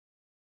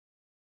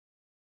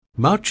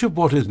Much of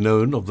what is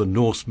known of the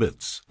Norse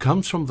myths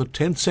comes from the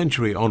 10th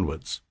century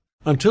onwards.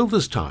 Until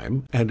this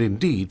time, and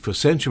indeed for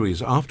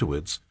centuries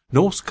afterwards,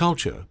 Norse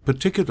culture,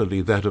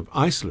 particularly that of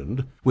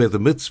Iceland, where the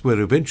myths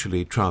were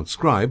eventually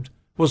transcribed,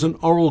 was an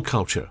oral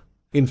culture.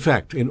 In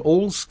fact, in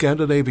all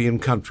Scandinavian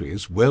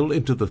countries well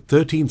into the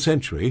 13th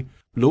century,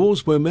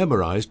 laws were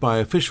memorized by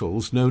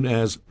officials known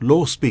as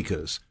law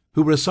speakers,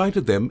 who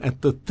recited them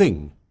at the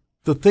Thing.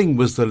 The Thing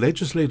was the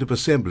legislative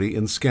assembly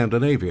in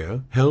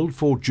Scandinavia held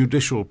for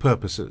judicial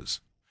purposes.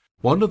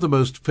 One of the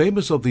most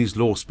famous of these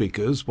law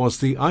speakers was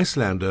the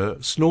Icelander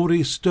Snorri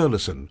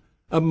Sturluson,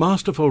 a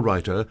masterful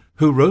writer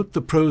who wrote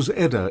the Prose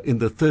Edda in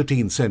the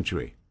 13th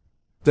century.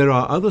 There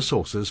are other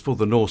sources for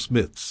the Norse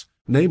myths,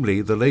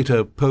 namely the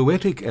later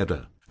Poetic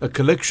Edda, a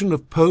collection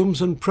of poems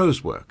and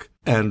prose work,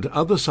 and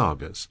other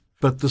sagas,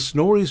 but the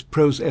Snorri's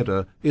Prose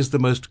Edda is the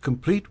most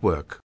complete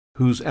work,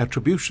 whose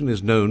attribution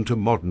is known to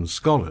modern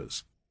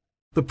scholars.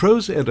 The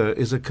Prose Edda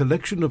is a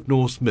collection of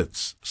Norse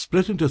myths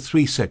split into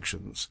 3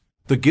 sections: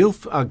 the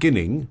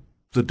Gylfaginning,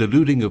 the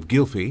deluding of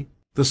Gylfi,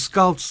 the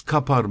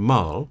Skaldskapar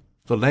Mal,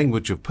 the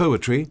language of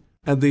poetry,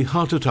 and the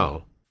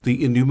Hartatal,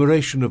 the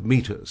enumeration of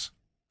meters.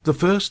 The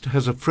first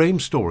has a frame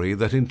story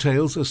that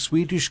entails a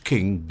Swedish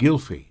king,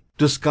 Gylfi,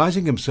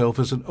 disguising himself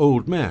as an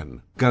old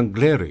man,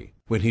 Gangleri,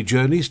 when he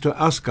journeys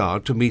to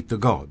Asgard to meet the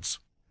gods.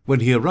 When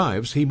he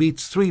arrives, he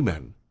meets 3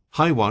 men,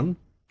 High One,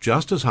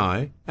 just as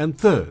high, and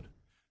Third,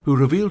 who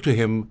reveal to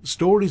him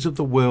stories of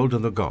the world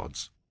and the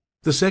gods.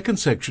 The second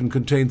section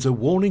contains a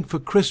warning for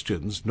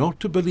Christians not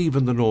to believe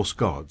in the Norse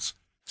gods,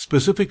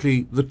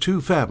 specifically the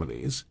 2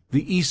 families,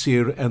 the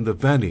Aesir and the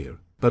Vanir,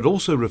 but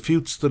also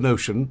refutes the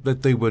notion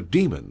that they were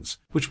demons,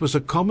 which was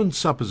a common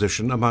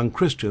supposition among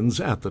Christians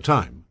at the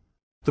time.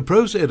 The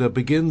Prose Edda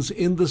begins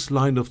in this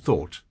line of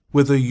thought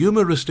with a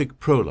humoristic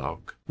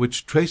prologue,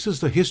 which traces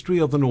the history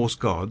of the Norse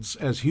gods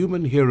as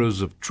human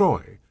heroes of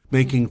Troy,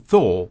 making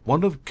Thor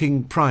one of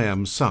King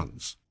Priam's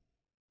sons.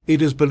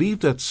 It is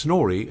believed that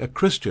Snorri, a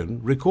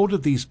Christian,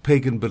 recorded these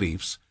pagan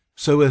beliefs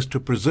so as to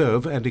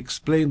preserve and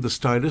explain the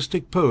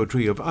stylistic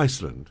poetry of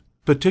Iceland,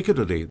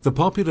 particularly the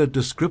popular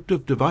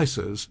descriptive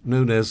devices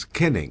known as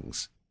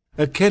kennings.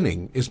 A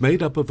kenning is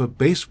made up of a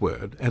base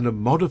word and a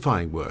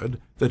modifying word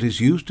that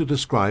is used to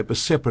describe a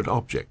separate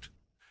object.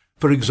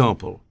 For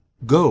example,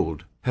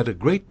 gold had a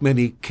great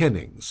many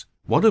kennings,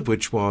 one of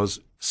which was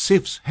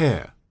Sif's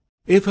hair.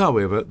 If,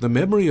 however, the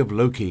memory of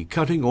Loki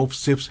cutting off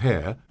Sif's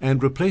hair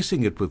and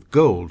replacing it with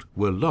gold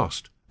were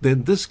lost,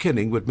 then this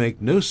kenning would make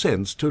no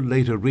sense to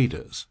later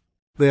readers.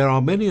 There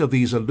are many of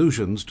these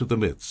allusions to the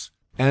myths,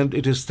 and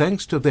it is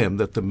thanks to them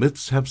that the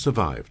myths have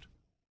survived.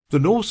 The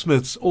Norse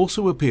myths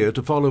also appear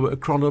to follow a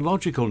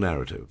chronological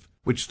narrative,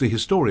 which the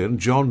historian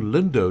John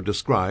Lindow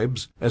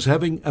describes as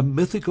having a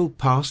mythical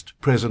past,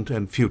 present,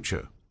 and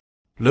future.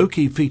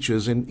 Loki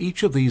features in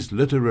each of these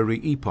literary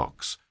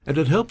epochs, and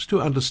it helps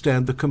to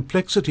understand the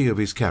complexity of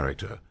his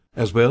character,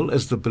 as well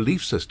as the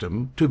belief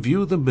system, to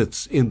view the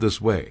myths in this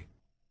way.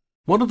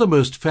 One of the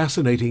most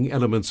fascinating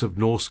elements of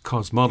Norse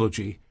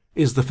cosmology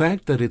is the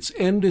fact that its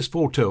end is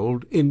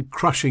foretold in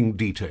crushing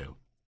detail.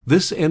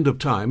 This end of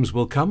times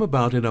will come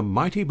about in a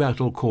mighty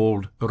battle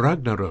called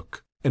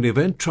Ragnarok, an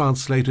event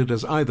translated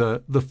as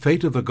either the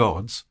fate of the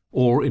gods,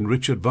 or, in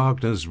Richard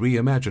Wagner's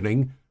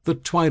reimagining, the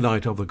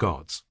twilight of the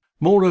gods.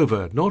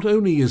 Moreover, not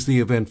only is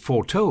the event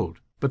foretold,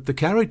 but the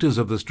characters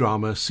of this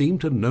drama seem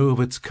to know of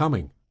its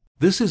coming.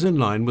 This is in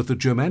line with the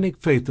Germanic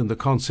faith in the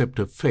concept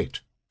of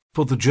fate.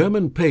 For the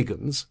German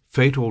pagans,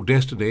 fate or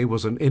destiny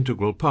was an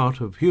integral part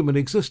of human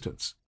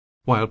existence.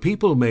 While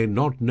people may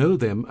not know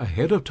them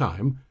ahead of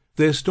time,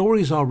 their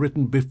stories are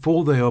written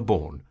before they are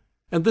born,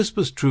 and this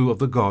was true of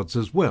the gods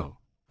as well.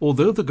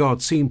 Although the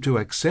gods seemed to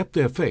accept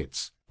their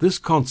fates, this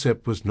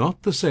concept was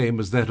not the same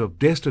as that of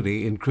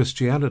destiny in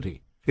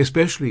Christianity,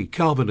 especially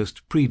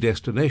Calvinist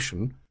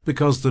predestination,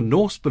 because the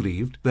Norse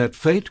believed that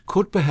fate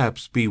could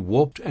perhaps be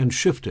warped and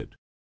shifted.